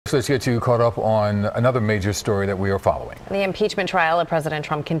So let's get you caught up on another major story that we are following. The impeachment trial of President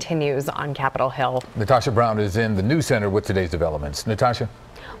Trump continues on Capitol Hill. Natasha Brown is in the news center with today's developments. Natasha.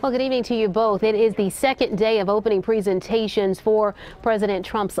 Well, good evening to you both. It is the second day of opening presentations for President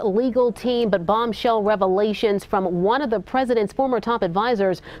Trump's legal team, but bombshell revelations from one of the president's former top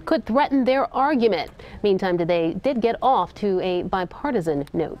advisors could threaten their argument. Meantime, today did get off to a bipartisan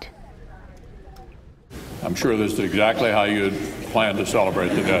note. I'm sure this is exactly how you plan to celebrate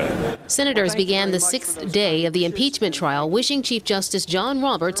the day. Senators began the sixth day of the impeachment trial, wishing Chief Justice John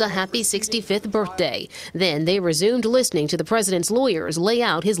Roberts a happy 65th birthday. Then they resumed listening to the president's lawyers lay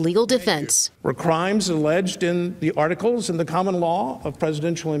out his legal defense. Were crimes alleged in the articles in the common law of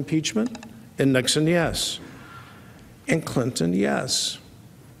presidential impeachment? In Nixon, yes. In Clinton, yes.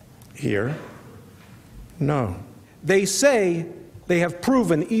 Here, no. They say they have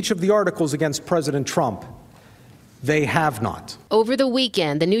proven each of the articles against President Trump. They have not. Over the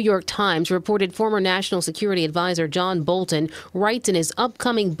weekend, the New York Times reported former National Security Advisor John Bolton writes in his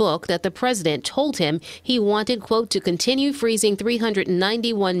upcoming book that the president told him he wanted, quote, to continue freezing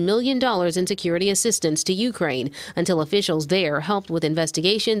 $391 million in security assistance to Ukraine until officials there helped with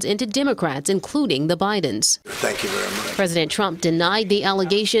investigations into Democrats, including the Bidens. Thank you very much. President Trump denied the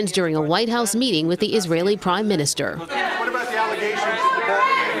allegations during a White House meeting with the Israeli Prime Minister. What about the allegations?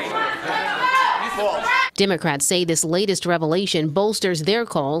 Democrats say this latest revelation bolsters their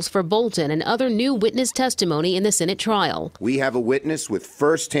calls for Bolton and other new witness testimony in the Senate trial. We have a witness with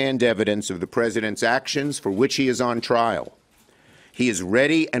firsthand evidence of the president's actions for which he is on trial. He is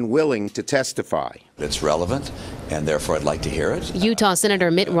ready and willing to testify. It's relevant, and therefore I'd like to hear it. Utah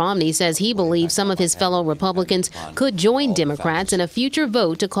Senator Mitt Romney says he believes some of his fellow Republicans could join Democrats in a future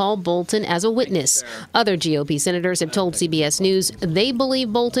vote to call Bolton as a witness. Other GOP senators have told CBS News they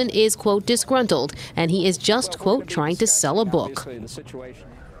believe Bolton is, quote, disgruntled, and he is just, quote, trying to sell a book.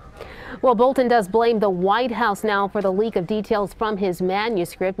 Well, Bolton does blame the White House now for the leak of details from his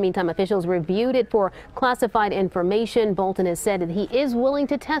manuscript. Meantime, officials reviewed it for classified information. Bolton has said that he is willing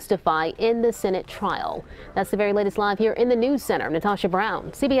to testify in the Senate trial. That's the very latest live here in the News Center. Natasha Brown,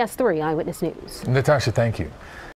 CBS 3 Eyewitness News. Natasha, thank you.